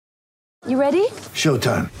You ready?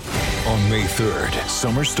 Showtime. On May 3rd,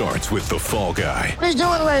 summer starts with The Fall Guy. Let's do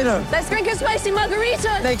it later. Let's drink a spicy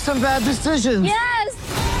margarita. Make some bad decisions. Yes!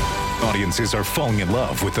 Audiences are falling in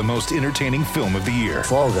love with the most entertaining film of the year.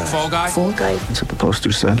 Fall Guy. Fall Guy? Fall Guy. That's what the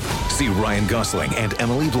poster said. See Ryan Gosling and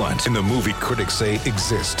Emily Blunt in the movie critics say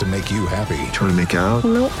exists to make you happy. Trying to make it out?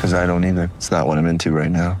 Nope. Because I don't either. It's not what I'm into right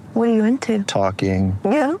now. What are you into? Talking.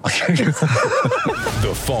 Yeah.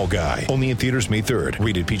 The Fall Guy. Only in theaters May 3rd.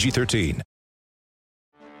 Rated PG-13.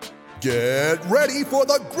 Get ready for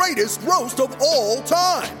the greatest roast of all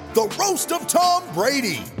time. The Roast of Tom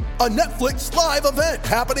Brady. A Netflix live event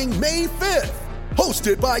happening May 5th.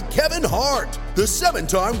 Hosted by Kevin Hart. The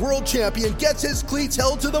 7-time world champion gets his cleats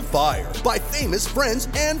held to the fire by famous friends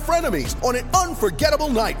and frenemies on an unforgettable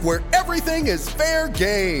night where everything is fair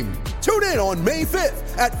game. Tune in on May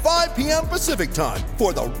 5th at 5 p.m. Pacific time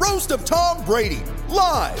for the Roast of Tom Brady.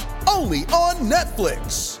 Live only on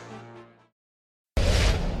Netflix.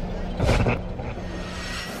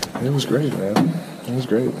 It was great, man. It was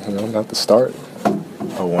great. You know, not the start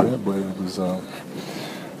I wanted, but it was, the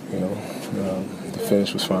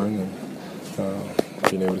finish was fun, and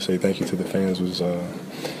being able to say thank you to the fans was, it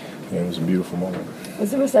was a beautiful moment.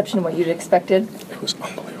 Was the reception what you'd expected? It was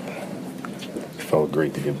unbelievable. It felt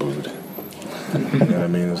great to get booed. You know what I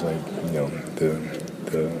mean? It was like,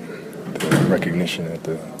 the recognition at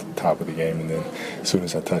the top of the game, and then as soon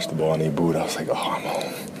as I touched the ball and they booed, I was like, oh, I'm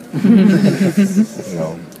home.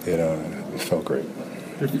 It felt great.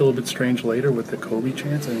 Did it feel a bit strange later with the Kobe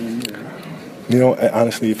chants? I mean,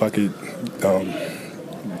 honestly, if I could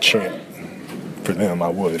chant for them, I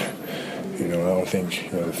would. I don't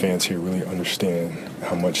think the fans here really understand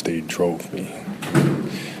how much they drove me.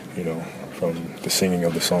 From the singing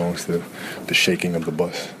of the songs to the shaking of the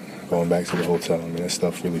bus, going back to the hotel. I mean, that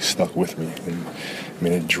stuff really stuck with me, and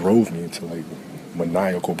it drove me to like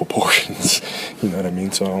maniacal proportions. You know what I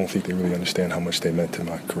mean? So I don't think they really understand how much they meant to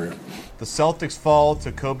my career. The Celtics fall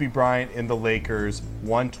to Kobe Bryant and the Lakers,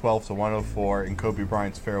 112-104 in Kobe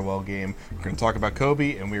Bryant's farewell game. We're going to talk about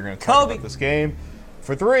Kobe, and we're going to talk about this game.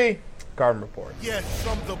 For 3, Garden Report. Yes,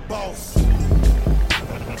 I'm the boss.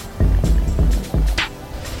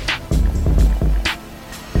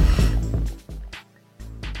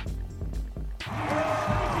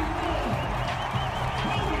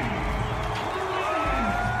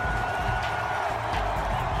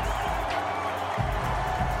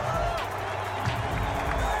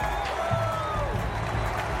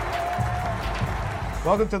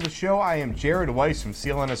 Welcome to the show. I am Jared Weiss from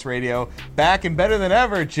CLNS Radio. Back and better than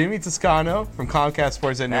ever, Jimmy Toscano from Comcast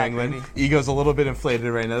Sports in New England. Baby. Ego's a little bit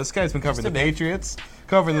inflated right now. This guy's been covering the Patriots,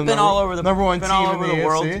 covering the all over the number one team all in over the the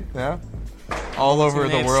world. AFC. Yeah, all over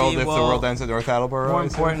the AFC, world. If the world ends at North Attleboro. More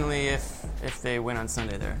importantly, if they win on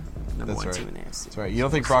Sunday, they're number one team in the AFC. That's right. You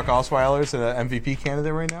don't think Brock Osweiler's an MVP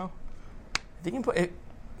candidate right now? They can put it.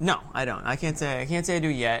 No, I don't. I can't say I do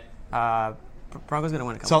yet. Broncos gonna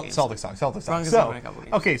win a couple games. Celtics talk. Broncos gonna win a couple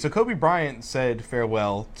games. Okay, so Kobe Bryant said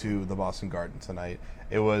farewell to the Boston Garden tonight.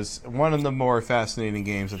 It was one of the more fascinating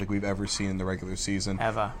games I think we've ever seen in the regular season.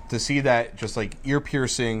 Ever. To see that just like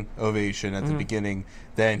ear-piercing ovation at the beginning,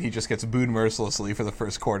 then he just gets booed mercilessly for the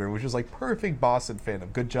first quarter, which is like perfect Boston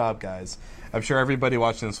fandom. Good job, guys. I'm sure everybody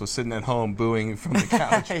watching this was sitting at home booing from the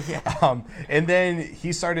couch. Yeah. And then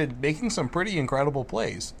he started making some pretty incredible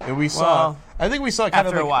plays. And we saw, I think we saw kind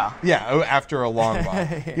of after a while. Yeah, after a long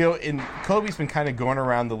while. And Kobe's been kind of going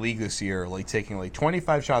around the league this year, like taking like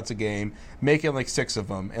 25 shots a game, making like 6 of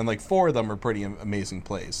them, and like 4 of them are pretty amazing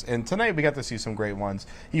plays. And tonight we got to see some great ones.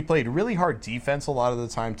 He played really hard defense a lot of the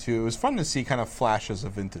time too. It was fun to see kind of flashes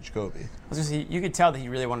of vintage Kobe. I was gonna say, you could tell that he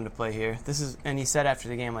really wanted to play here. And he said after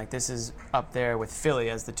the game, like, this is up there with Philly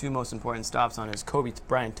as the 2 most important stops on his Kobe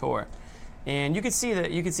Bryant tour. And you could see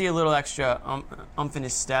a little extra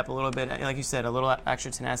unfinished step, a little bit, like you said, a little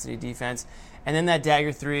extra tenacity defense, and then that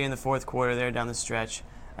dagger 3 in the fourth quarter there down the stretch.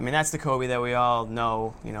 I mean, that's the Kobe that we all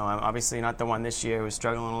know. Obviously not the one this year who was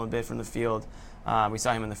struggling a little bit from the field. We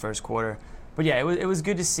saw him in the first quarter. But yeah, it was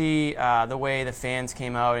good to see the way the fans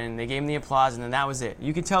came out and they gave him the applause, and then that was it.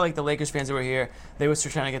 You could tell like the Lakers fans that were here, they were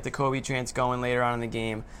still trying to get the Kobe chants going later on in the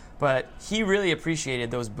game. But he really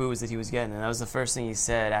appreciated those boos that he was getting, and that was the first thing he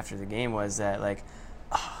said after the game was that it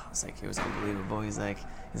was unbelievable. He's like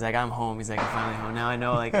I'm home. He's like, I'm finally home. Now I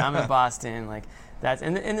know like I'm in Boston. Like that's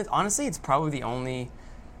and honestly, it's probably the only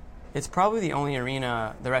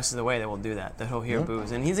arena the rest of the way that will do that he'll hear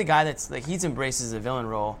boos. And he's a guy that's like he embraces the villain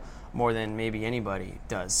role more than maybe anybody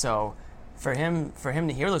does. So for him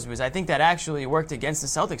to hear those boos, I think that actually worked against the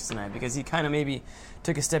Celtics tonight, because he kind of maybe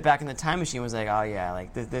took a step back in the time machine and was like, oh yeah,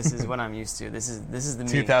 like this is what I'm used to. This is the me.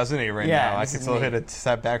 2008 right now. I this can is still me. hit a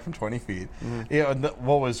step back from 20 feet.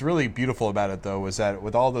 What was really beautiful about it, though, was that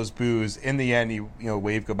with all those boos, in the end, he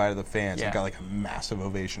waved goodbye to the fans and got like a massive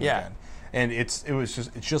ovation again. And it's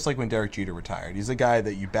just like when Derek Jeter retired. He's a guy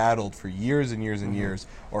that you battled for years and years and years,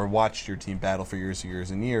 or watched your team battle for years and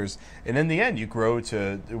years and years. And in the end, you grow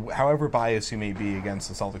to, however biased you may be against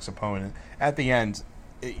the Celtics opponent, at the end,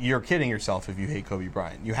 you're kidding yourself if you hate Kobe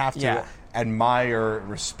Bryant. You have to admire,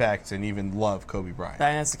 respect, and even love Kobe Bryant.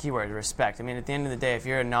 That's the key word, respect. I mean, at the end of the day, if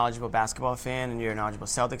you're a knowledgeable basketball fan and you're a knowledgeable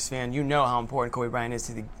Celtics fan, you know how important Kobe Bryant is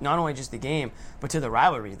to not only just the game, but to the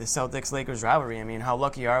rivalry, the Celtics-Lakers rivalry. I mean, how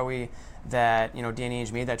lucky are we that Danny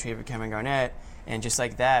Ainge made that trade for Kevin Garnett, and just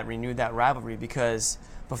like that, renewed that rivalry? Because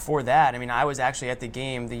before that, I mean, I was actually at the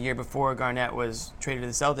game the year before Garnett was traded to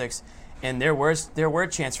the Celtics, and there were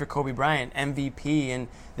chants for Kobe Bryant, MVP, and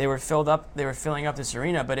they were filling up this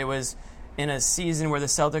arena, but it was in a season where the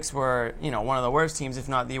Celtics were, one of the worst teams, if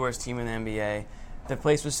not the worst team in the NBA. The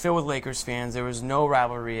place was filled with Lakers fans. There was no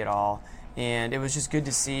rivalry at all, and it was just good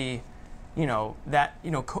to see,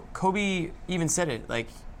 Kobe even said it, like,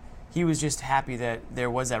 he was just happy that there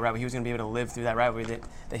was that rivalry. He was going to be able to live through that rivalry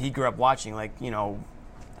that he grew up watching, like,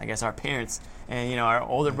 I guess our parents and, our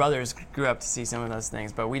older brothers grew up to see some of those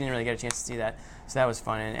things, but we didn't really get a chance to see that. So that was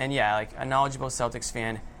fun. And yeah, like, a knowledgeable Celtics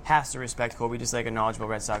fan has to respect Kobe, just like a knowledgeable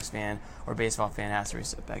Red Sox fan or baseball fan has to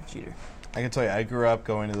respect Jeter. I can tell you, I grew up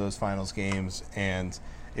going to those finals games, and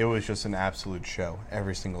it was just an absolute show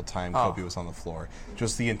every single time Kobe was on the floor.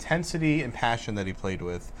 Just the intensity and passion that he played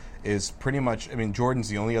with is pretty much, I mean, Jordan's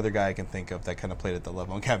the only other guy I can think of that kind of played at the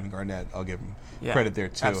level. And Kevin Garnett, I'll give him credit there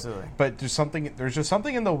too. Absolutely. But there's just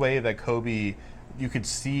something in the way that Kobe, you could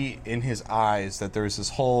see in his eyes that there was this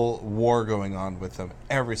whole war going on with him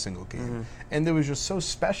every single game. And it was just so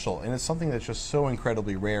special, and it's something that's just so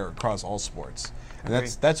incredibly rare across all sports. And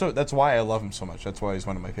that's why I love him so much. That's why he's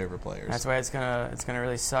one of my favorite players. That's why it's gonna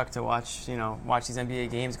really suck to watch these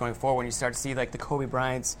NBA games going forward when you start to see, like, the Kobe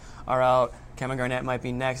Bryants are out, Kevin Garnett might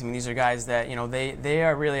be next. I mean, these are guys that they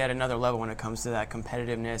are really at another level when it comes to that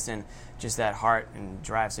competitiveness and just that heart and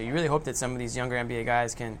drive. So you really hope that some of these younger NBA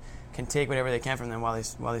guys can take whatever they can from them while they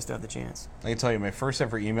still have the chance. I can tell you, my first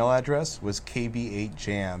ever email address was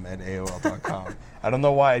kb8jam@aol.com. I don't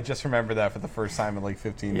know why, I just remember that for the first time in like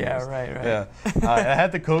 15 years. Yeah, right. Yeah. I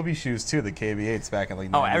had the Kobe shoes too, the KB8s back in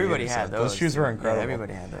like 98. Everybody had those. Those shoes were incredible. Yeah,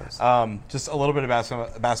 everybody had those. Just a little bit of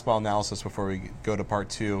basketball analysis before we go to part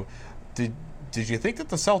two. Did you think that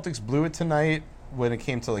the Celtics blew it tonight when it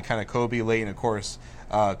came to like kind of Kobe late, and of course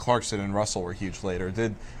Clarkson and Russell were huge later?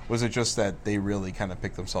 Was it just that they really kind of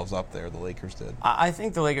picked themselves up there, the Lakers did? I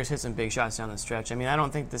think the Lakers hit some big shots down the stretch. I mean, I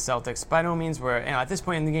don't think the Celtics, by no means, were, at this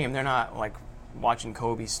point in the game, they're not like watching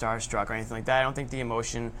Kobe starstruck or anything like that. I don't think the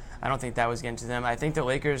emotion, I don't think that was getting to them. I think the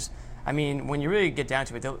Lakers, I mean, when you really get down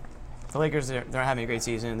to it, the Lakers, they're having a great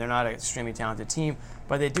season. They're not an extremely talented team,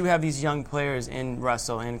 but they do have these young players in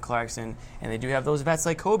Russell and Clarkson, and they do have those vets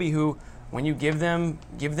like Kobe who, when you give them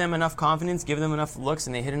enough confidence, give them enough looks,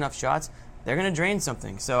 and they hit enough shots, they're going to drain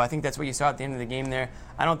something. So I think that's what you saw at the end of the game there.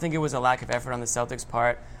 I don't think it was a lack of effort on the Celtics'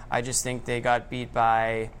 part. I just think they got beat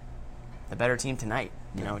by the better team tonight.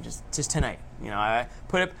 Just tonight. I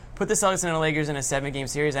put the Celtics and the Lakers in a 7-game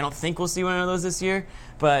series. I don't think we'll see one of those this year,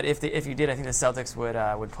 but if you did, I think the Celtics would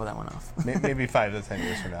pull that one off. Maybe 5 to 10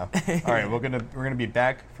 years from now. All right, we're gonna be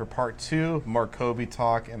back for part 2, more Kobe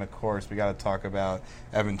talk, and of course we got to talk about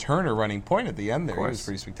Evan Turner running point at the end there. He was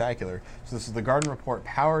pretty spectacular. So this is the Garden Report,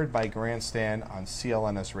 powered by Grandstand on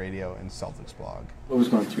CLNS Radio and Celtics Blog. What was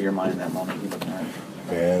going through your mind in that moment? You looking at it?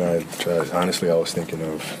 Man, honestly, I was thinking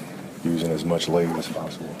of using as much leg as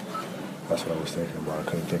possible. That's what I was thinking about. I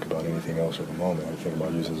couldn't think about anything else at the moment. I was thinking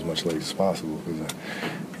about using as much legs as possible because,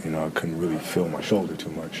 I couldn't really feel my shoulder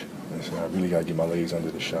too much. And so I really got to get my legs under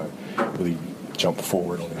the shot, really jump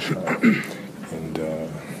forward on the shot. And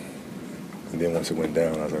then once it went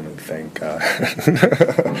down, I was like, thank God.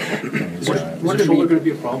 Is your shoulder going to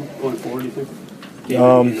be a problem going forward, do you think?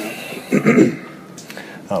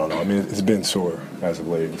 I don't know. I mean, it's been sore as of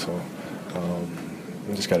late, so I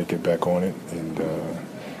just got to get back on it and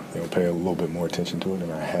pay a little bit more attention to it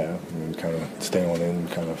than I have, and kind of stay on it and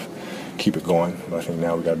kind of keep it going. But I think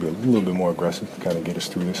now we got to be a little bit more aggressive, kind of get us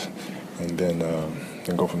through this, and then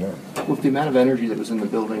go from there. With the amount of energy that was in the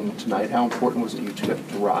building tonight, how important was it you to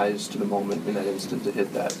rise to the moment in that instant to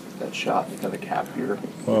hit that shot and kind of cap your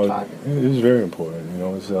time? It was very important.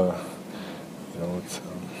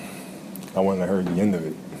 I wouldn't have heard the end of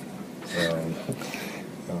it,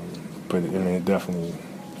 but I mean, it definitely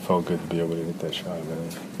felt good to be able to hit that shot, man.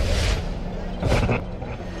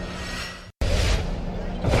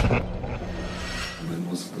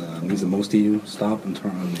 Means the most to you stop in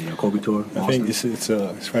terms of the Kobe tour? I think it's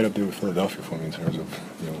right up there with Philadelphia for me in terms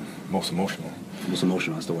of most emotional. Most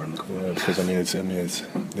emotional, that's the word I'm looking for. Yeah, because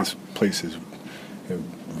this place is it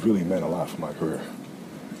really meant a lot for my career.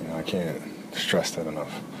 I can't stress that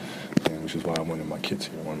enough. And which is why I wanted my kids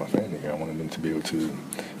here, I wanted my family here. I wanted them to be able to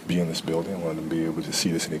be in this building. I wanted them to be able to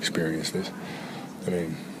see this and experience this.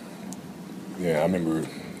 I remember,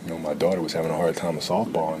 my daughter was having a hard time with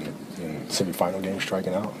softball in semifinal game,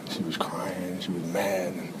 striking out. She was crying, she was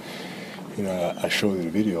mad. And, I showed her the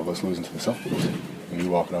video of us losing to the Celtics. And me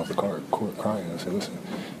walking off the court crying. I said, listen,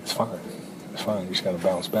 it's fine. It's fine. You just got to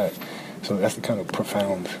bounce back. So that's the kind of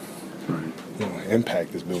profound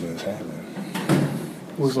impact this building has had, man.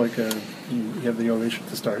 It was like you have the ovation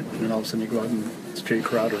to start, and then all of a sudden you go out and it's Jay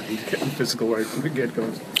Crowder. He's getting physical right from the get-go.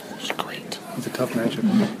 It's great. It's a tough matchup.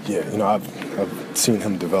 Yeah, I've seen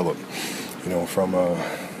him develop, from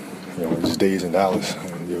his days in Dallas.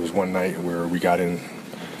 There was one night where we got in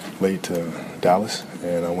late to Dallas,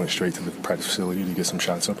 and I went straight to the practice facility to get some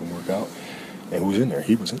shots up and work out. And who was in there?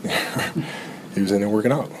 He was in there. He was in there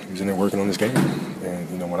working out. He was in there working on his game. And,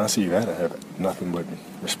 when I see that, I have nothing but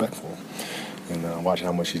respect for him. And watching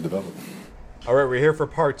how much he's developed. All right, we're here for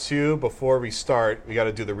part 2. Before we start, we got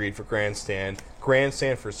to do the read for Grandstand.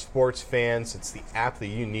 Grandstand for sports fans. It's the app that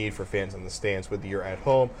you need for fans in the stands, whether you're at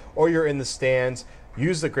home or you're in the stands.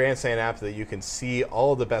 Use the Grandstand app so that you can see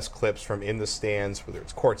all of the best clips from in the stands, whether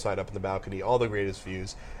it's courtside, up in the balcony, all the greatest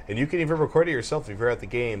views. And you can even record it yourself if you're at the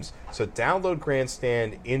games. So download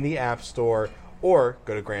Grandstand in the App Store or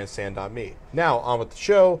go to grandstand.me. Now, on with the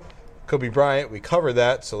show. Kobe Bryant, we covered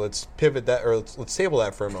that, so let's pivot that, or let's table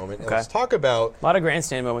that for a moment. Okay. And let's talk about... A lot of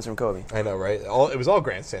grandstand moments from Kobe. I know, right? It was all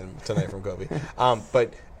grandstand tonight from Kobe.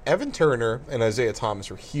 But Evan Turner and Isaiah Thomas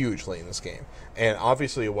were huge late in this game. And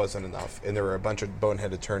obviously it wasn't enough. And there were a bunch of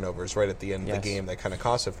boneheaded turnovers right at the end of the game that kind of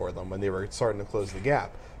cost it for them when they were starting to close the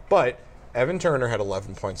gap. But Evan Turner had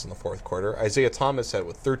 11 points in the fourth quarter. Isaiah Thomas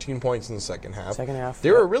had 13 points in the second half.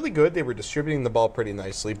 They were really good. They were distributing the ball pretty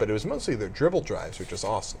nicely, but it was mostly their dribble drives, which is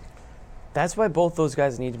awesome. That's why both those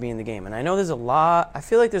guys need to be in the game. And I know I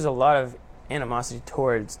feel like there's a lot of animosity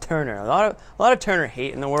towards Turner. A lot of Turner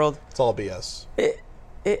hate in the world. It's all BS.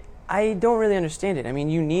 I don't really understand it. I mean,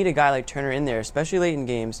 you need a guy like Turner in there, especially late in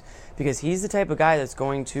games, because he's the type of guy that's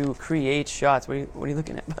going to create shots. What are you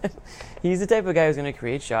looking at? He's the type of guy who's going to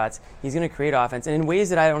create shots. He's going to create offense, and in ways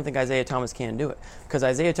that I don't think Isaiah Thomas can do it. Because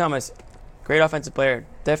Isaiah Thomas, great offensive player,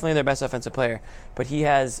 definitely their best offensive player, but he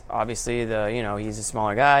has obviously he's a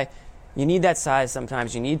smaller guy. You need that size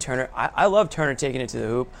sometimes. You need Turner. I love Turner taking it to the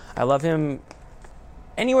hoop. I love him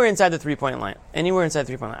anywhere inside the three-point line. Anywhere inside the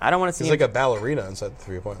three-point line. I don't want to see He's like a ballerina inside the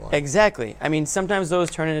three-point line. Exactly. I mean, sometimes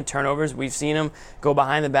those turn into turnovers. We've seen him go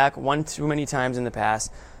behind the back one too many times in the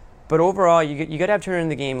past. But overall, you got to have Turner in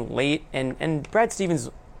the game late. And Brad Stevens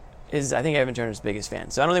is, I think, Evan Turner's biggest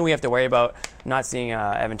fan. So I don't think we have to worry about not seeing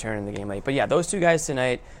Evan Turner in the game late. But yeah, those two guys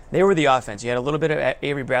tonight, they were the offense. You had a little bit of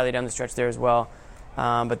Avery Bradley down the stretch there as well.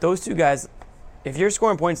 But those two guys, if you're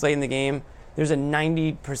scoring points late in the game, there's a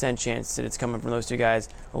 90% chance that it's coming from those two guys.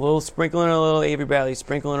 A little sprinkling a little Avery Bradley,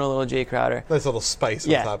 sprinkling a little Jay Crowder. Nice little spice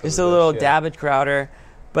on top of it. Just a little dab at Crowder.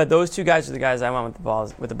 But those two guys are the guys I want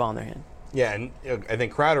with the ball in their hand. Yeah, and I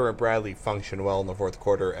think Crowder and Bradley function well in the fourth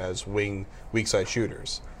quarter as weak side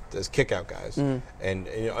shooters, as kick-out guys.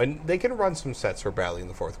 And they can run some sets for Bradley in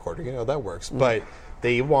the fourth quarter. That works. But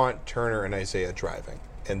they want Turner and Isaiah driving.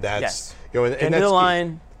 And that's and that's the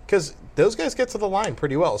line. Because those guys get to the line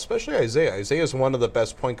pretty well, especially Isaiah. Isaiah is one of the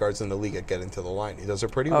best point guards in the league at getting to the line. He does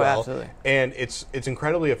it pretty well. Absolutely. And it's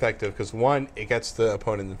incredibly effective because, one, it gets the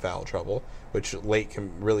opponent in foul trouble, which late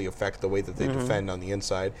can really affect the way that they defend on the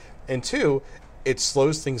inside. And two, it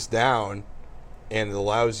slows things down and it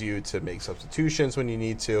allows you to make substitutions when you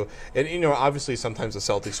need to. And, obviously sometimes the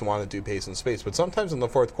Celtics want to do pace and space, but sometimes in the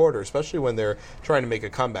fourth quarter, especially when they're trying to make a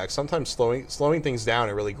comeback, sometimes slowing things down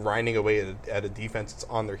and really grinding away at a defense that's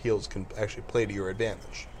on their heels can actually play to your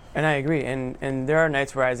advantage. And I agree. And there are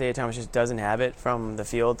nights where Isaiah Thomas just doesn't have it from the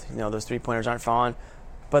field. Those three-pointers aren't falling.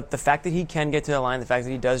 But the fact that he can get to the line, the fact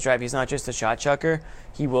that he does drive, he's not just a shot chucker.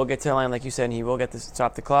 He will get to the line, like you said, and he will get to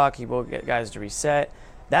stop the clock. He will get guys to reset.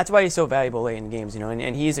 That's why he's so valuable late in games,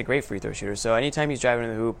 and he's a great free throw shooter. So anytime he's driving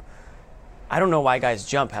to the hoop, I don't know why guys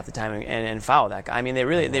jump half the time and foul that guy. I mean, they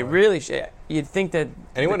really you'd think that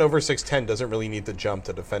anyone over 6'10" doesn't really need to jump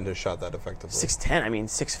to defend his shot that effectively. 6'10", I mean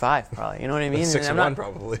 6'5" probably. You know what I mean? 6'1"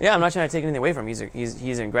 probably. Yeah, I'm not trying to take anything away from him.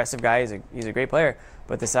 He's an aggressive guy. He's a great player.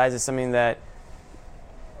 But the size is something that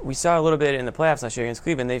we saw a little bit in the playoffs last year against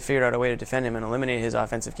Cleveland. They figured out a way to defend him and eliminate his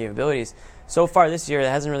offensive capabilities. So far this year,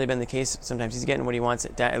 that hasn't really been the case. Sometimes he's getting what he wants,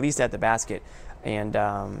 at least at the basket. And,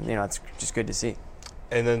 it's just good to see.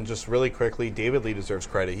 And then just really quickly, David Lee deserves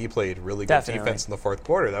credit. He played really good defense in the fourth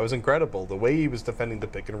quarter. That was incredible. The way he was defending the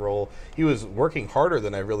pick and roll, he was working harder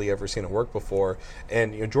than I've really ever seen him work before.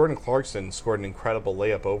 And Jordan Clarkson scored an incredible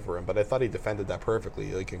layup over him, but I thought he defended that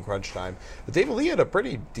perfectly, like in crunch time. But David Lee had a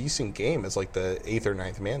pretty decent game as like the 8th or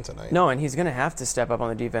 9th man tonight. No, and he's going to have to step up on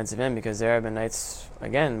the defensive end because there have been nights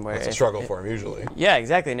again where it's a struggle for him usually. Yeah,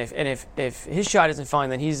 exactly. And if his shot isn't falling,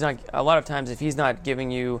 then he's not. A lot of times, if he's not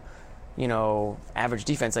giving you average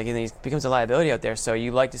defense, like he becomes a liability out there. So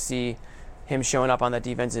you like to see him showing up on that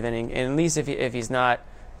defensive inning, and at least if he's not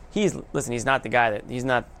the guy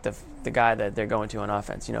that they're going to on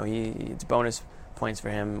offense. It's bonus points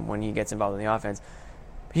for him when he gets involved in the offense.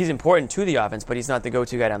 He's important to the offense, but he's not the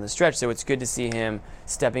go-to guy down the stretch. So it's good to see him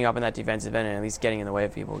stepping up in that defensive end and at least getting in the way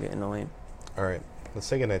of people getting in the lane. All right, let's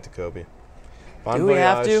say goodnight to Kobe. Do we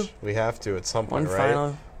have to? We have to at some point, One right?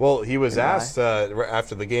 final. Well, he was asked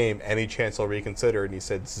after the game, any chance he'll reconsider, and he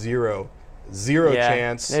said zero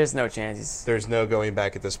chance. There's no chance. There's no going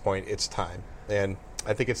back at this point. It's time. And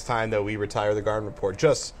I think it's time that we retire the Garden Report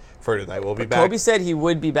just for tonight. We'll be back. Kobe said he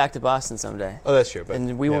would be back to Boston someday. Oh, that's true. But,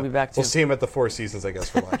 and we will be back too. We'll see him at the Four Seasons, I guess,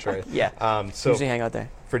 for lunch, right? Yeah. So usually hang out there.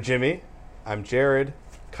 For Jimmy, I'm Jared,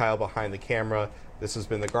 Kyle behind the camera. This has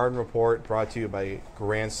been the Garden Report, brought to you by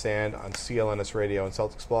Grandstand on CLNS Radio and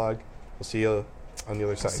Celtics Blog. We'll see you on the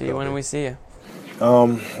other side. See you when we see you.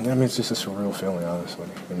 It's just a surreal feeling, honestly.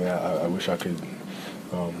 I wish I could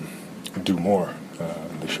do more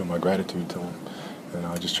to show my gratitude to him, and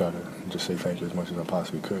I just try to just say thank you as much as I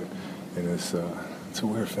possibly could. And it's a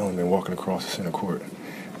weird feeling, man, walking across the center court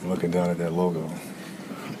and looking down at that logo. You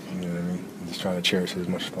know what I mean? And just trying to cherish it as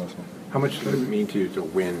much as possible. How much did it mean to you to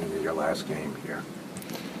win your last game here?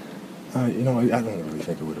 I don't really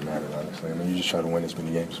think it would have mattered, honestly. You just try to win as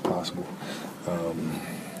many games as possible.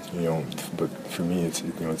 But for me, it's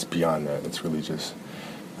beyond that. It's really just,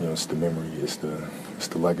 it's the memory, it's the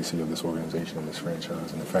legacy of this organization and this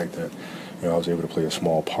franchise, and the fact that, I was able to play a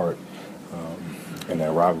small part in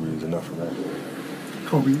that rivalry is enough for that.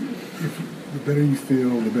 Kobe, the better you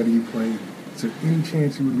feel, the better you play, is there any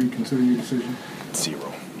chance you would reconsider your decision?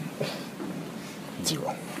 Zero.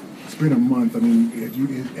 It's been a month. You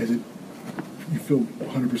feel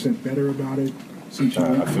 100% better about it since you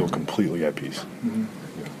I feel completely at peace.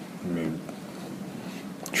 Mm-hmm. Yeah.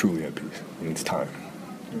 Truly at peace. And it's time.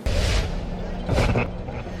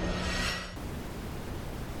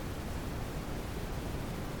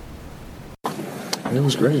 It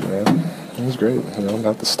was great, man. It was great.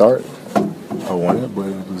 Not the start I wanted, but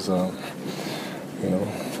it was, the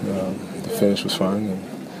finish was fun, and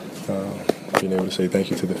being able to say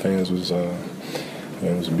thank you to the fans was, it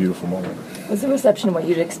was a beautiful moment. Was the reception what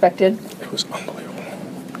you'd expected? It was unbelievable.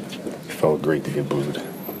 It felt great to get booed.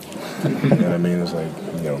 You know what I mean? It was like,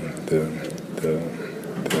 the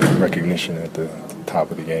recognition at the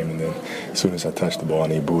top of the game, and then as soon as I touched the ball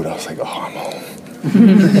and they booed, I was like, oh, I'm home.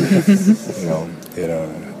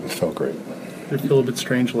 It felt great. Did it feel a bit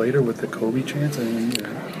strange later with the Kobe chants?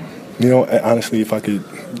 Honestly, if I could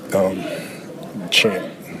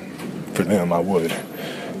chant for them, I would.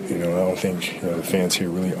 I don't think the fans here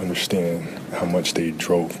really understand how much they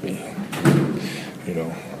drove me.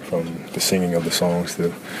 From the singing of the songs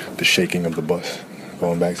to the shaking of the bus,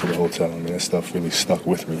 going back to the hotel. That stuff really stuck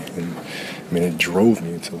with me, and it drove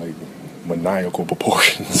me to like maniacal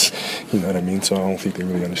proportions. You know what I mean? So I don't think they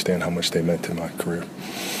really understand how much they meant to my career.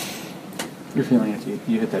 Your feeling after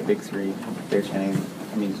you hit that big three, they're chanting.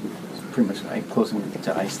 It's pretty much like close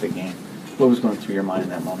to ice the game. What was going through your mind in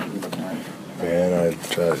that moment? You looking at it? Man,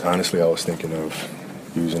 honestly, I was thinking of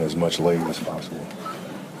using as much leg as possible.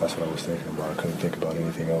 That's what I was thinking about. I couldn't think about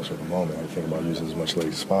anything else at the moment. I think about using as much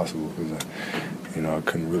legs as possible because, I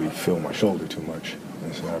couldn't really feel my shoulder too much.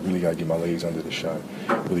 And so I really got to get my legs under the shot,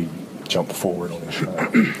 really jump forward on the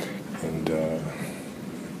shot. And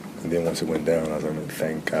then once it went down, I was like,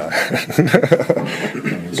 thank God.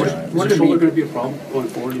 Is the shoulder going to be a problem going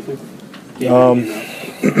forward, do you think?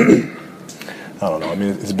 I don't know.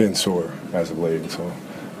 It's been sore as of late, so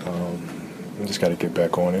I just got to get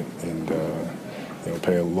back on it and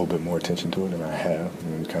pay a little bit more attention to it than I have,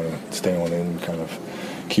 and kind of stay on it and kind of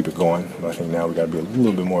keep it going. But I think now we got to be a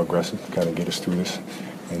little bit more aggressive to kind of get us through this,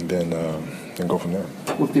 and then go from there.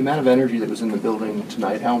 With the amount of energy that was in the building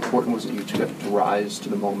tonight, how important was it you to rise to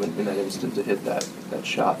the moment in that instant to hit that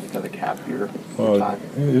shot and kind of cap your time?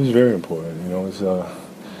 It was very important.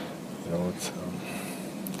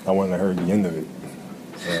 I wouldn't have heard the end of it.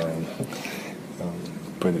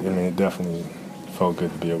 But I mean, it definitely felt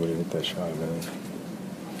good to be able to hit that shot, man.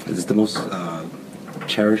 Is this the most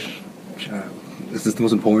cherished? Is this the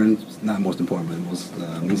most important? Not most important, but the most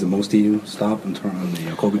means the most to you. Stop and turn on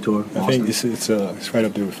the Kobe tour. I think it's right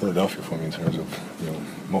up there with Philadelphia for me in terms of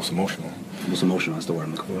most emotional. Most emotional. That's the word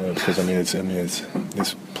I'm looking for. Yeah, because it's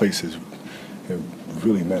this place it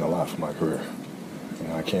really meant a lot for my career.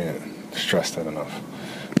 I can't stress that enough.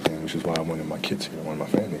 And which is why I wanted my kids here, I wanted my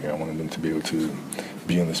family here. I wanted them to be able to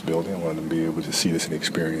be in this building. I wanted them to be able to see this and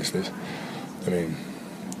experience this. I mean,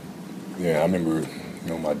 yeah, I remember,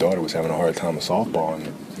 my daughter was having a hard time with softball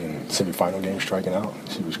in semifinal game, striking out.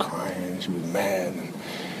 She was crying, she was mad.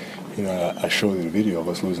 And, I showed her the video of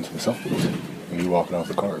us losing to the Celtics. And me walking off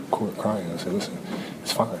the court crying. I said, listen,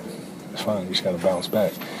 it's fine. It's fine. You just got to bounce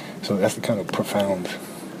back. So that's the kind of profound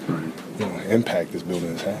impact this building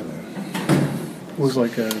is having. It was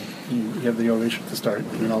like you have the ovation to start,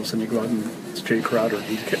 and then all of a sudden you go out and it's Jay Crowder.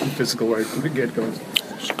 He's getting physical right from the get-go.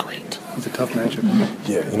 It's great. It's a tough matchup.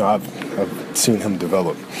 Yeah, I've seen him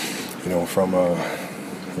develop, from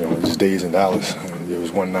his days in Dallas. There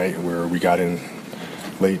was one night where we got in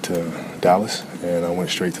late to Dallas, and I went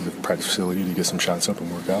straight to the practice facility to get some shots up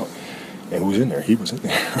and work out. And who was in there? He was in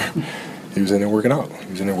there. He was in there working out.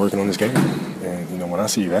 He was in there working on his game. And, when I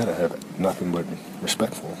see that, I have nothing but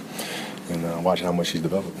respect for him. And watching how much he's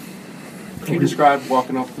developed. Can you describe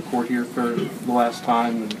walking off the court here for the last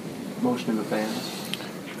time and motioning the fans?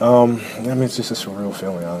 It's just a surreal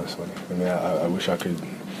feeling, honestly. I wish I could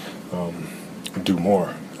do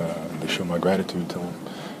more to show my gratitude to him.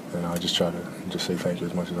 And I just try to just say thank you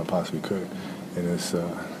as much as I possibly could. And it's a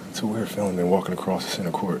weird feeling than walking across the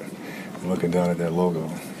center court and looking down at that logo.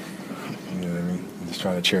 You know what I mean? And just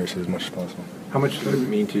trying to cherish it as much as possible. How much did it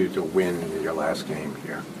mean to you to win your last game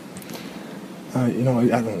here? I don't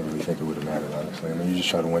really think it would have mattered, honestly. You just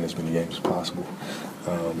try to win as many games as possible.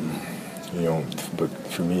 But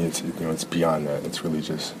for me, it's beyond that. It's really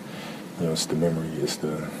just, it's the memory, it's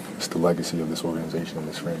the legacy of this organization and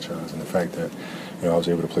this franchise, and the fact that, I was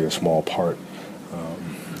able to play a small part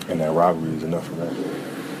in that rivalry is enough for that.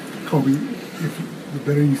 Kobe, the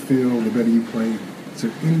better you feel, the better you play. Is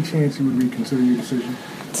there any chance you would reconsider your decision?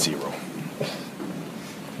 Zero.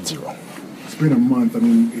 It's been a month.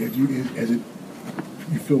 You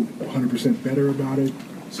feel 100% better about it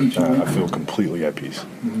since you I feel completely at peace.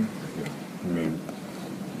 Mm-hmm.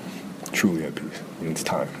 Truly at peace. It's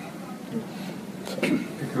time. Hey,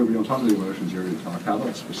 Kobe, on top of the emotions you already talked, how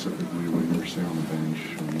about specifically when you were sitting on the bench,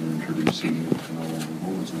 when you were introducing it,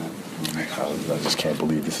 what was that? I just can't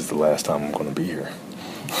believe this is the last time I'm going to be here.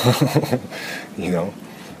 I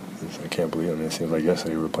can't believe it. It seems like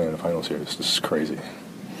yesterday we were playing the finals here. This is crazy.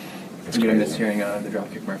 It's crazy. You miss hearing the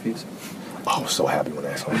Dropkick Murphys? I was so happy when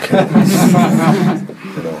that song came.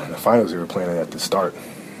 The finals we were playing at the start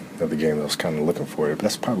of the game. I was kind of looking for it, but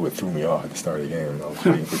that's probably what threw me off at the start of the game. I was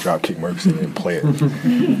waiting for Dropkick Murphys and didn't play it.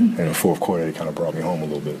 And in the fourth quarter, it kind of brought me home a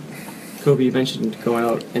little bit. Kobe, you mentioned going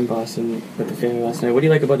out in Boston with the family last night. What do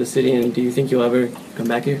you like about the city, and do you think you'll ever come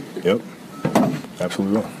back here? Yep,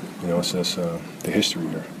 absolutely will. It's just the history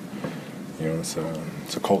here. It's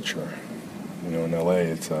a culture. In LA,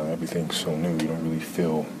 it's everything's so new. You don't really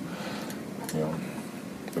feel,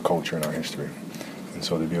 the culture and our history. And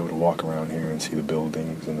so to be able to walk around here and see the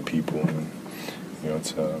buildings and the people, and,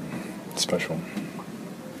 it's special.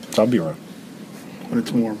 So I'll be around. When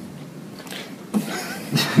it's warm.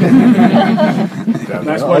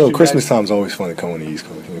 Nice question, Christmas time's always fun to come on the East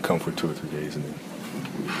Coast. Come for 2 or 3 days. And then...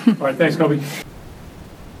 All right, thanks, Kobe.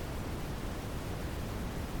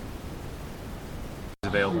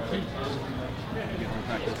 Available.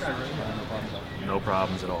 No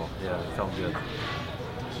problems at all. Yeah, it felt good.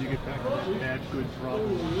 So you get back to bad, good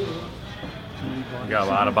problem. We got a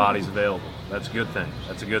lot of bodies available. That's a good thing.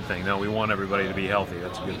 That's a good thing. No, we want everybody to be healthy.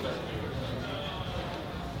 That's a good thing.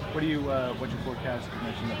 What's your forecast? You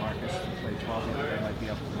mentioned that Marcus played 12 the other day, might be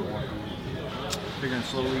up for more. Figuring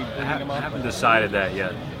slowly bringing him up? I haven't decided that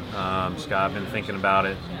yet, Scott. I've been thinking about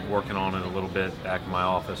it, working on it a little bit back in my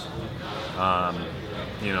office.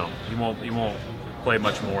 He won't play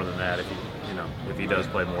much more than that if he does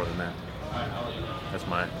play more than that. That's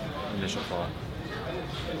my initial thought.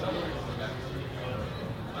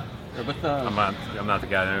 I'm not the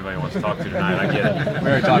guy that anybody wants to talk to tonight. I get it. We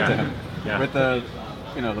already talked to him. Yeah. With the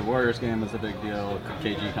Warriors game was a big deal.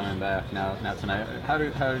 KG coming back now tonight. How do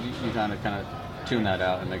you kind of tune that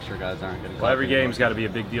out and make sure guys aren't getting? Well, every game's got to be a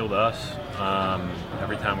big deal to us.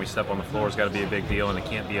 Every time we step on the floor, it's got to be a big deal, and it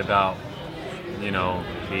can't be about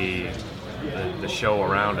the show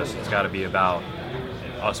around us. It's got to be about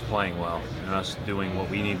us playing well and us doing what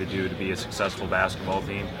we need to do to be a successful basketball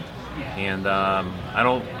team. And I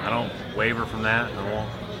don't waver from that.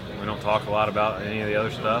 We don't talk a lot about any of the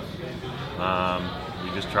other stuff. We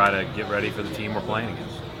just try to get ready for the team we're playing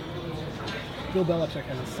against. Bill Belichick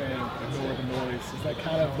has a saying, ignore the noise. Is that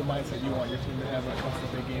kind of the mindset you want your team to have when it comes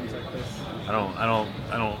to big games like this? I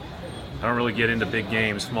don't really get into big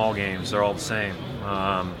games, small games. They're all the same.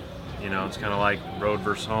 It's kind of like road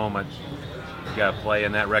versus home. You got to play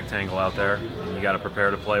in that rectangle out there. And you got to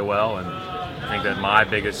prepare to play well. And I think that my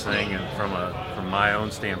biggest thing, and from my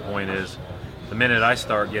own standpoint, is the minute I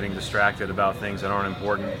start getting distracted about things that aren't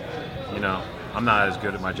important, I'm not as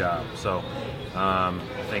good at my job. So I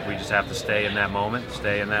think we just have to stay in that moment,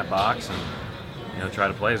 stay in that box, and try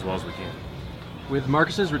to play as well as we can. With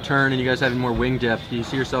Marcus's return and you guys having more wing depth, do you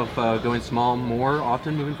see yourself going small more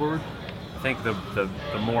often moving forward? I think the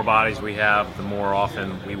more bodies we have, the more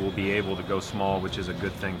often we will be able to go small, which is a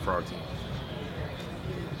good thing for our team.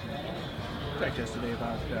 We talked yesterday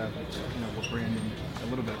about what Brandon, a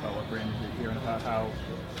little bit about what Brandon did here, and about how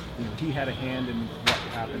he had a hand in what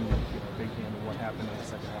happened, big hand in what happened in the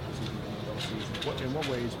second half of the season. In what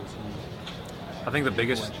ways was he? I think the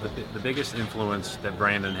biggest influence that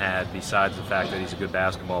Brandon had, besides the fact that he's a good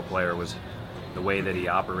basketball player, was the way that he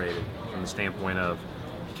operated, from the standpoint of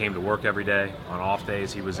he came to work every day. On off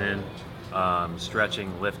days he was in,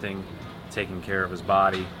 stretching, lifting, taking care of his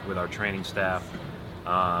body with our training staff,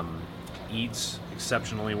 eats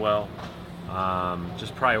exceptionally well,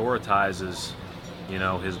 just prioritizes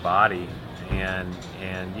his body, and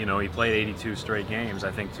he played 82 straight games, I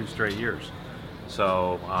think 2 straight years.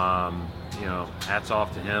 So hats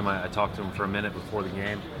off to him. I talked to him for a minute before the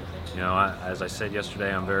game. As I said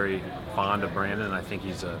yesterday, I'm very fond of Brandon. I think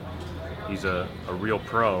he's a real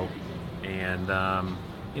pro, and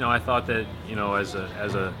I thought that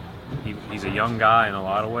he's a young guy in a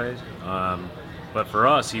lot of ways, but for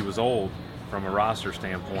us he was old from a roster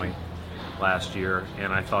standpoint last year,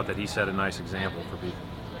 and I thought that he set a nice example for people.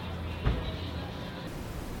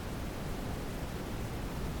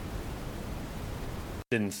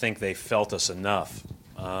 Didn't think they felt us enough.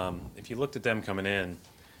 If you looked at them coming in,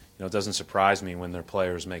 it doesn't surprise me when their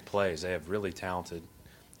players make plays. They have really talented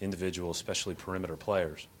individuals, especially perimeter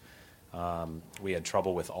players. We had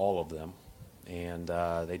trouble with all of them, and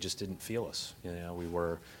they just didn't feel us. We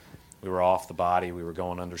were off the body. We were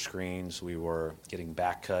going under screens. We were getting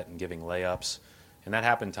back cut and giving layups, and that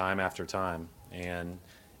happened time after time. And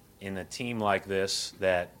in a team like this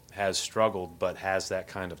that has struggled but has that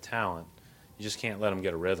kind of talent, you just can't let them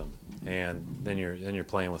get a rhythm, and then you're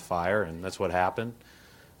playing with fire, and that's what happened.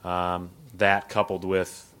 That coupled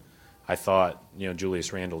with, I thought,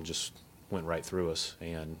 Julius Randle just went right through us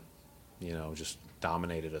and, just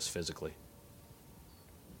dominated us physically.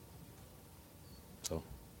 So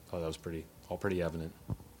I thought that was pretty evident.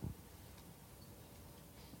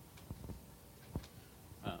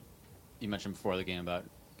 You mentioned before the game about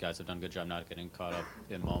guys have done a good job not getting caught up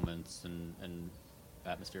in moments and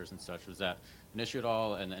atmospheres and such. Was that an issue at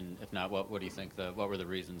all? And if not, what do you think? What were the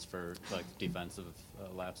reasons for defensive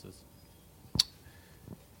lapses?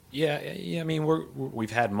 Yeah. I mean,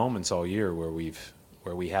 we've had moments all year where we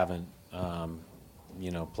haven't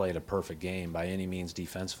played a perfect game by any means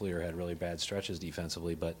defensively, or had really bad stretches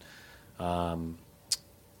defensively. But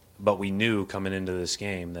we knew coming into this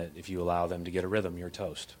game that if you allow them to get a rhythm, you're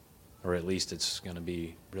toast, or at least it's going to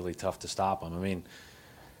be really tough to stop them. I mean,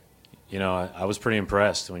 I was pretty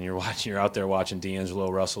impressed when you're out there watching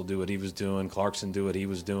D'Angelo Russell do what he was doing, Clarkson do what he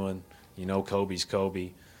was doing. Kobe's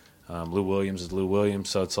Kobe, Lou Williams is Lou Williams.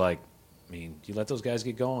 So it's like, you let those guys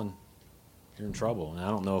get going, you're in trouble. And I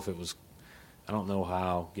don't know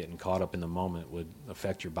how getting caught up in the moment would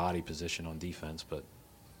affect your body position on defense, but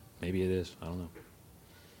maybe it is. I don't know.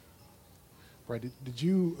 Right. Did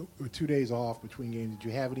you, with 2 days off between games, did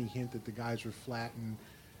you have any hint that the guys were flat? And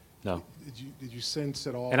no. Did you sense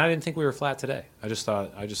at all? And I didn't think we were flat today. I just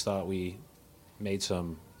thought we made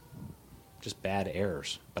some just bad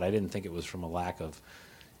errors, but I didn't think it was from a lack of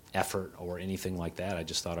effort or anything like that. I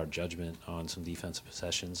just thought our judgment on some defensive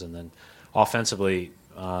possessions, and then offensively,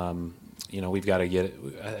 we've got to get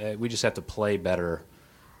it. We just have to play better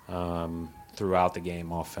throughout the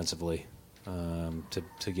game offensively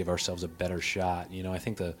to give ourselves a better shot. I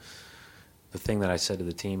think the thing that I said to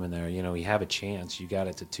the team in there, you have a chance. You got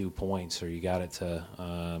it to 2 points, or you got it to,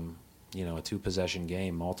 a 2-possession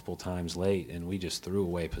game multiple times late, and we just threw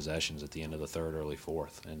away possessions at the end of the third, early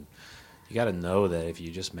fourth. And you got to know that if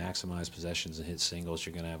you just maximize possessions and hit singles,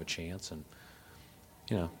 you're going to have a chance. And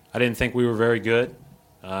I didn't think we were very good,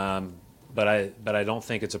 but I don't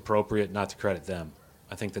think it's appropriate not to credit them.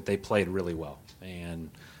 I think that they played really well, and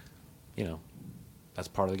that's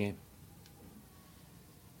part of the game.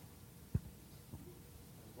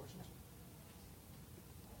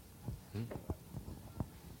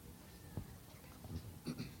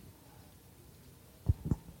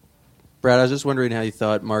 Brad, I was just wondering how you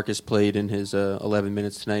thought Marcus played in his 11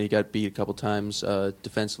 minutes tonight. He got beat a couple times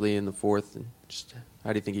defensively in the fourth. And just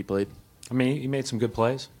how do you think he played? I mean, he made some good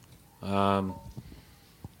plays. And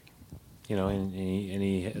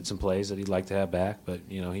he had some plays that he'd like to have back, but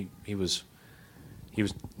he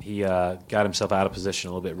got himself out of position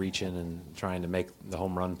a little bit, reaching and trying to make the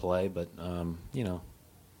home run play. But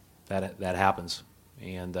that happens,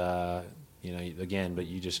 and again, but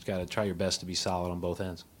you just got to try your best to be solid on both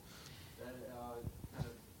ends.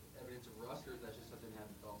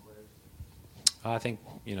 I think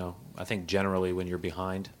generally when you're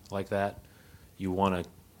behind like that, you want to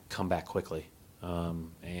come back quickly,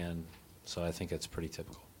 and so I think that's pretty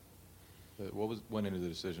typical. What went into the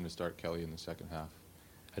decision to start Kelly in the second half?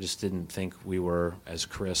 I just didn't think we were as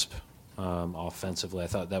crisp offensively. I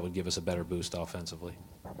thought that would give us a better boost offensively.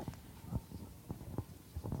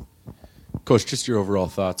 Coach, just your overall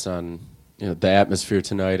thoughts on the atmosphere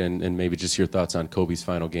tonight, and maybe just your thoughts on Kobe's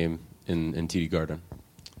final game in TD Garden.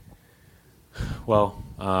 Well,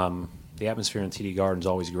 the atmosphere in TD Garden is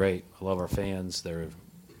always great. I love our fans.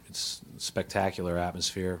 It's a spectacular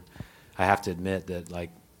atmosphere. I have to admit that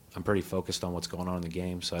I'm pretty focused on what's going on in the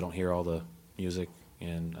game, so I don't hear all the music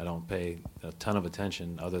and I don't pay a ton of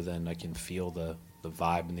attention other than I can feel the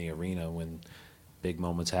vibe in the arena when big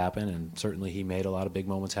moments happen, and certainly he made a lot of big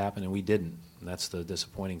moments happen and we didn't, and that's the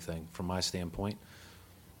disappointing thing from my standpoint.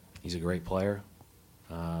 He's a great player,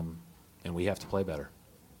 and we have to play better.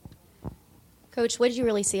 Coach, what did you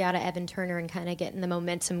really see out of Evan Turner and kind of getting the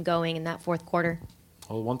momentum going in that fourth quarter?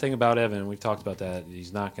 Well, one thing about Evan, we've talked about that,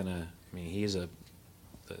 he's not going to,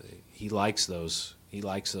 he likes those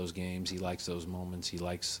games, he likes those moments, he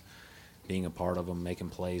likes being a part of them, making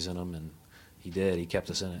plays in them, and he kept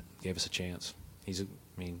us in it, gave us a chance. He's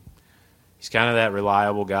kind of that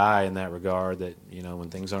reliable guy in that regard that, when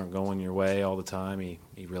things aren't going your way all the time, he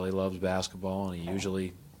really loves basketball, and he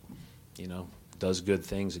usually, does good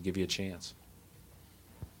things to give you a chance.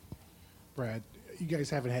 Brad, you guys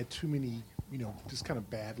haven't had too many, just kind of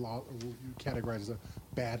bad loss, or you categorize as a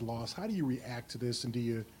bad loss. How do you react to this, and do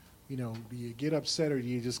you get upset, or do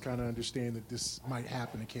you just kind of understand that this might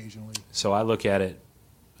happen occasionally? So I look at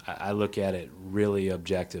it really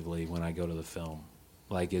objectively when I go to the film.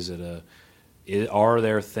 Are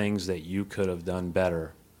there things that you could have done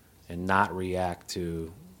better and not react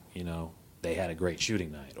to, they had a great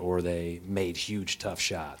shooting night, or they made huge tough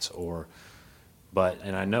shots,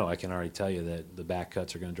 and I know I can already tell you that the back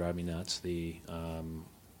cuts are going to drive me nuts.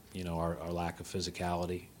 Our lack of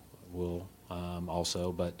physicality will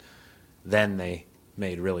also, but then they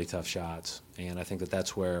made really tough shots, and I think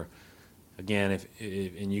that's where, again, if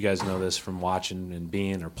and you guys know this from watching and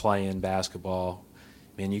being or playing basketball,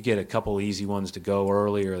 man, you get a couple easy ones to go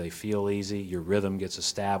early, or they feel easy. Your rhythm gets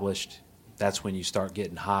established. That's when you start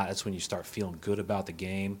getting hot. That's when you start feeling good about the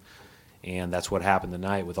game. And that's what happened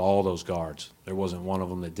tonight with all those guards. There wasn't one of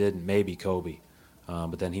them that didn't, maybe Kobe.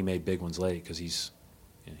 But then he made big ones late because he's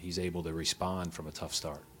able to respond from a tough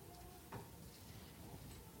start.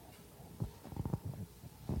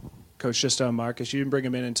 Coach, just on Marcus, you didn't bring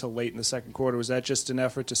him in until late in the second quarter. Was that just an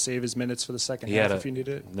effort to save his minutes for the second half if you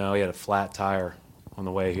needed it? No, he had a flat tire on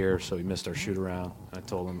the way here, so he missed our shoot-around. I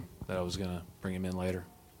told him that I was going to bring him in later.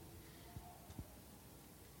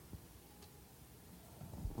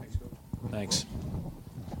 Thanks.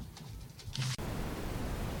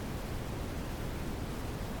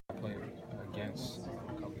 Played against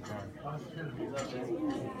Kobe Bryant.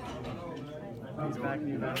 He's back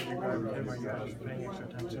in the battle regard with him. Are you guys paying extra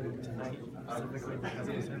attention tonight, specifically because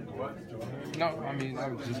it was him? No, I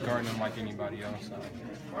was just guarding him like anybody else.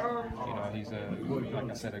 He's like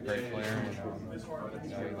I said, a great player, and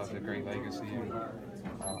he left a great legacy, and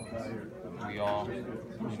we all,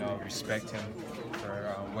 respect him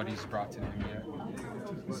for what he's brought to the NBA.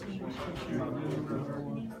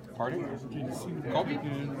 Pardon? Kobe?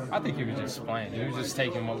 I think he was just playing. He was just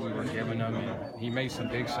taking what we were giving him, and he made some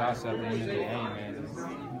big shots at the end of the game, and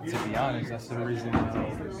to be honest, that's the reason,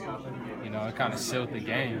 it kind of sealed the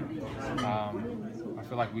game. I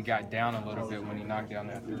feel like we got down a little bit when he knocked down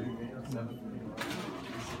that three.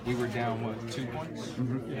 We were down, 2 points?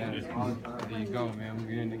 Mm-hmm. Yeah, there you go, man.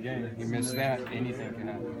 We were in the game. You missed that, anything can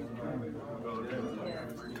happen.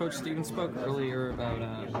 Coach Stephen spoke earlier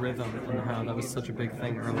about rhythm and how that was such a big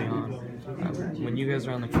thing early on. When you guys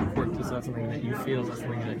are on the court, is that something that you feel, is that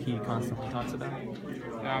something that he constantly talks about?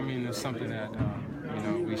 Yeah, it's something that,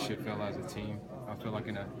 we should feel as a team. I feel like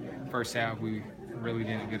in the first half we really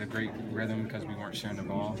didn't get a great rhythm because we weren't sharing the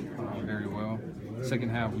ball very well. second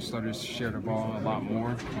half, we started to share the ball a lot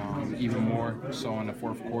more, even more so in the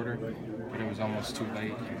fourth quarter, but it was almost too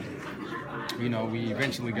late. You know, we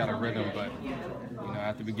eventually got a rhythm, but you know,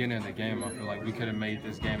 at the beginning of the game, I feel like we could have made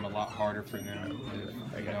this game a lot harder for them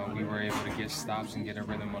if, you know, we were able to get stops and get a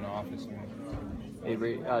rhythm on the offense.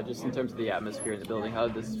 Avery, just in terms of the atmosphere in the building, how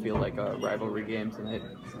did this feel like a rivalry game tonight?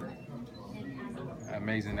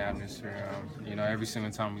 Amazing atmosphere. You know, every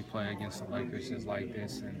single time we play against the Lakers, it's like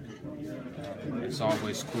this, and it's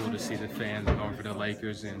always cool to see the fans going for the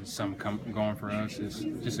Lakers and some going for us. It's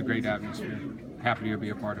just a great atmosphere. Happy to be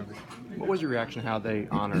a part of it. What was your reaction how they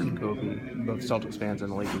honored Kobe, both Celtics fans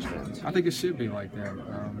and the Lakers fans? I think it should be like that.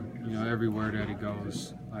 You know, everywhere that he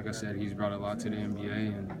goes, like I said, he's brought a lot to the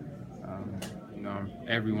NBA, and you know,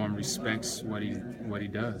 everyone respects what he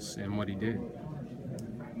does and what he did.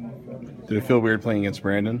 Did it feel weird playing against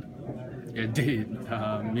Brandon? It did.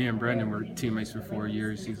 Me and Brandon were teammates for 4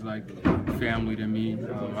 years. He's like family to me.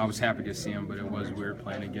 I was happy to see him, but it was weird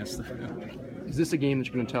playing against him. Is this a game that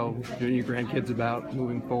you're going to tell your grandkids about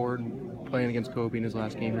moving forward, playing against Kobe in his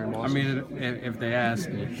last game here in Boston? I mean, if they ask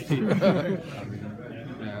me.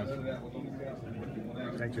 Yeah.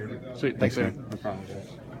 Thank you. Sweet. Thanks, man. No problem.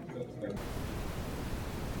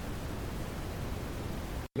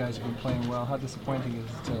 You guys have been playing well. How disappointing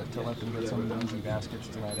is it to let them get some of the easy baskets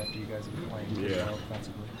tonight after you guys have been playing well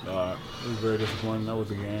offensively? It was very disappointing. That was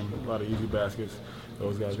the game. A lot of easy baskets.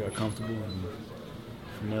 Those guys got comfortable, and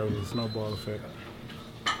from there it was a snowball effect.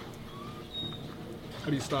 How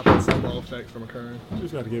do you stop that snowball effect from occurring? You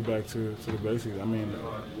just got to get back to the basics. I mean,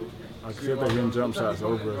 I said they're hitting jump shots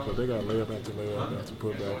over us, but they got layup after layup after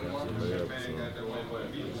putback after layup.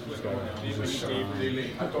 So you just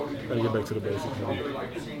got to get back to the basics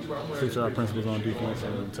and fix our principles on defense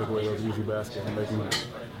and take away those easy baskets and make them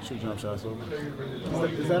shoot jump shots over.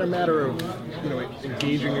 Is that a matter of, you know,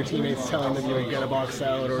 engaging your teammates, telling them, you know, get a box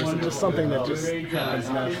out, or is it just something that just happens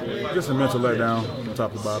naturally? Just a mental letdown from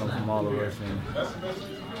top to bottom from all of us. And,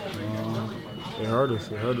 it hurt us.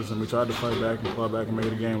 It hurt us, and we tried to fight back and claw back and make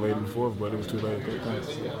it a game late in the fourth, but it was too late.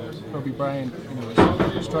 Kobe Bryant, you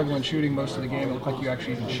know, struggling shooting most of the game. It looked like you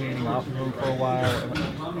actually been shading off of him for a while,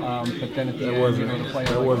 but then at the end, you know, the play.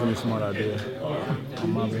 That wasn't a smart idea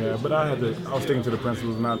on my behalf. But I was sticking to the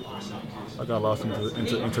principles, not. I got lost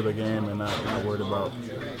into the game and not worried about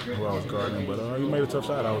who I was guarding. But you made a tough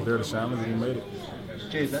shot. I was there to challenge, and you made it.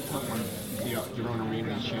 Jay, is that tough one? Your own arena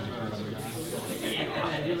and shoot in front of the guy?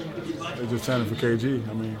 They're just chanting for KG.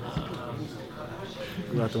 I mean,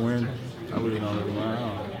 we got to win. I really don't really mind.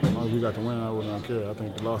 As long as we got to win, I really don't care. I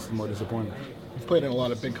think the loss is more disappointing. You've played in a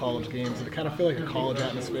lot of big college games. Did it kind of feel like a college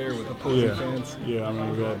atmosphere with opposing fans? Yeah, I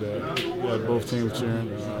mean, we had both teams cheering,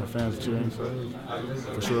 fans cheering, so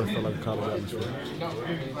for sure it felt like a college atmosphere.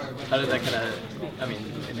 How did that kind of, I mean,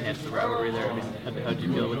 enhance the rivalry there? I mean, how did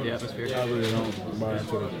you feel with the atmosphere? I really don't buy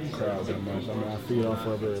into the crowd that much. I mean, I feed off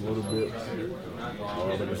of it a little bit,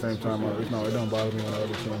 but at the same time, it don't bother me when the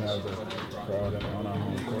other team has a crowd on our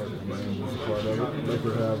home court. I mean, it's a part of it. They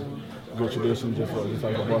could have good tradition, just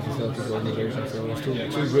like the Boston Celtics organization. So it's two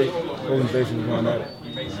good organizations going at it.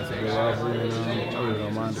 It's a good rivalry, and I really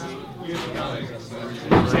don't mind it.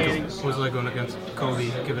 What was it like going against Kobe,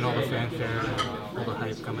 given all the fanfare and all the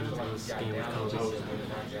hype coming into this game with Kobe?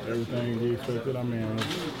 Everything we expected. I mean,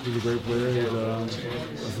 he's a great player.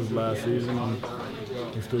 This is last season, and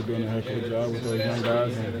he's still doing a heck of a job with those young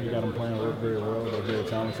guys, and he got them playing very well. They're very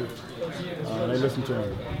talented. They listen to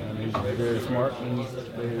him, and he's very smart, and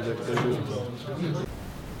they listen to him.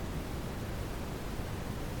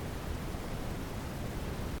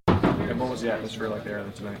 And what was the atmosphere like there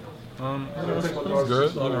tonight? It was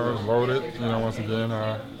good. You know, it was loaded. You know, once again,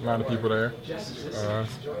 a lot of people there.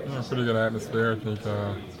 Pretty good atmosphere. I think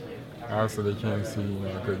obviously they came to see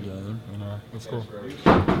a good game. It's cool.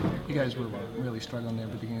 You guys were really struggling there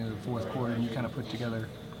at the beginning of the fourth quarter, and you kind of put together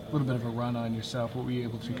a little bit of a run on yourself. What were you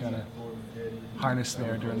able to kind of harness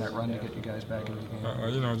there during that run to get you guys back into the game?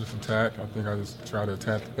 You know, just attack. I think I just tried to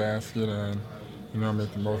attack the basket and, you know,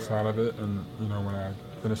 make the most out of it. And, you know, when I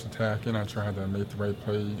finished attacking, I tried to make the right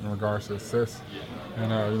play in regards to assists.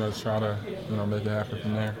 And, you know, just try to, you know, make it happen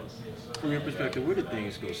from there. From your perspective, where did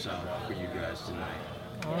things go south for you guys tonight?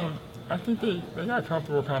 I think they got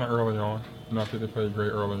comfortable kind of early on. You know, I think they played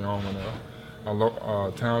great early on when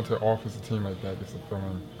a talented offensive team like that gets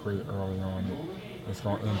feeling great early on. It's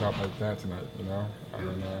going to end up like that tonight, you know?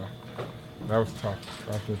 And that was tough.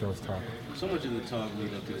 I think that was tough. So much of the talk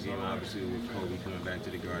leading up to the game, obviously, with Kobe coming back to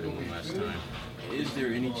the Garden one last time. Is there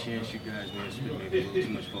any chance you guys may have spent maybe a little too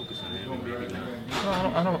much focus on him and maybe not?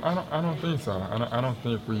 No, I don't think so. I don't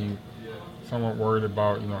think we somewhat worried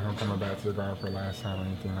about, you know, him coming back to the Garden for the last time or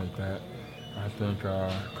anything like that. I think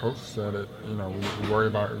Coach said it. You know, we need to worry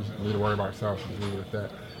about ourselves and deal with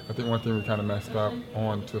that. I think one thing we kind of messed up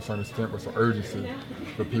on to a certain extent was the urgency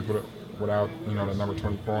for people that, without the number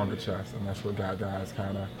 24 on the chest, and that's what got guys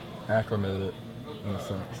kind of acclimated in a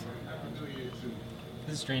sense.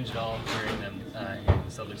 Is it strange at all hearing them hearing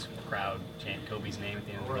the Celtics crowd chant Kobe's name at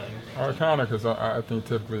the end of the game? Kind of, because I think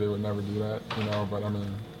typically they would never do that, but I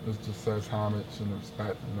mean, it just says homage and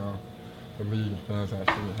respect, the league and fans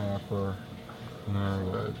actually have for,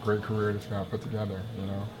 the great career this guy put together,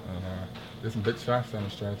 and there's some big shots down the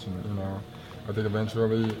stretch, and, I think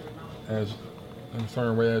eventually, as in a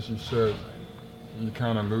certain way as you should, you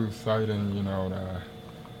kind of lose sight in, the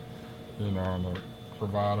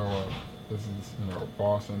bravado of this is,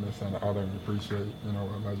 Boston, this and the other, and you appreciate,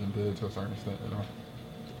 what Legend did to a certain extent,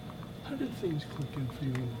 How did things click in for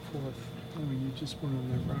you in the fourth? I mean, you just went on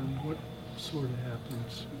that run. What sort of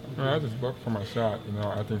happens? I just look for my shot.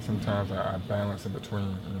 I think sometimes I balance in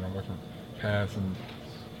between, looking passing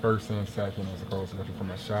first and second as opposed to looking for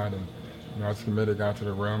my shot. And, I just committed, got to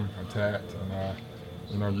the rim, attacked,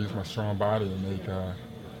 and, used my strong body to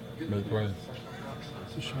make plays.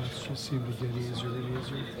 The shots just seem to get easier and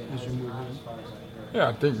easier as you move on. Yeah,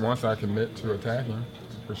 I think once I commit to attacking,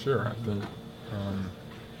 for sure. I think,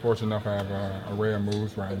 fortunate enough, I have an array of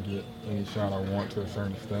moves where I can get any shot I want to a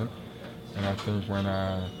certain extent. And I think when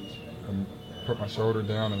I put my shoulder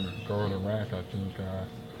down and go to the rack, I think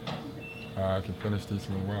I can finish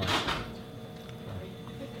decently well.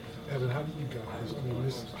 Evan, how do you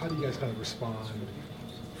guys kind of respond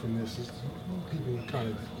from this? People kind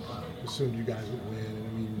of assumed you guys would win,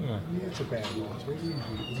 and it's a bad loss. What do you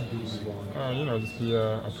do? Just be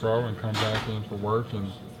a pro and come back in for work and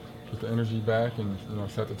get the energy back and,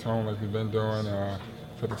 set the tone like we've been doing,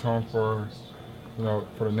 set the tone for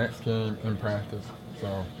the next game in practice.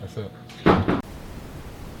 So that's it.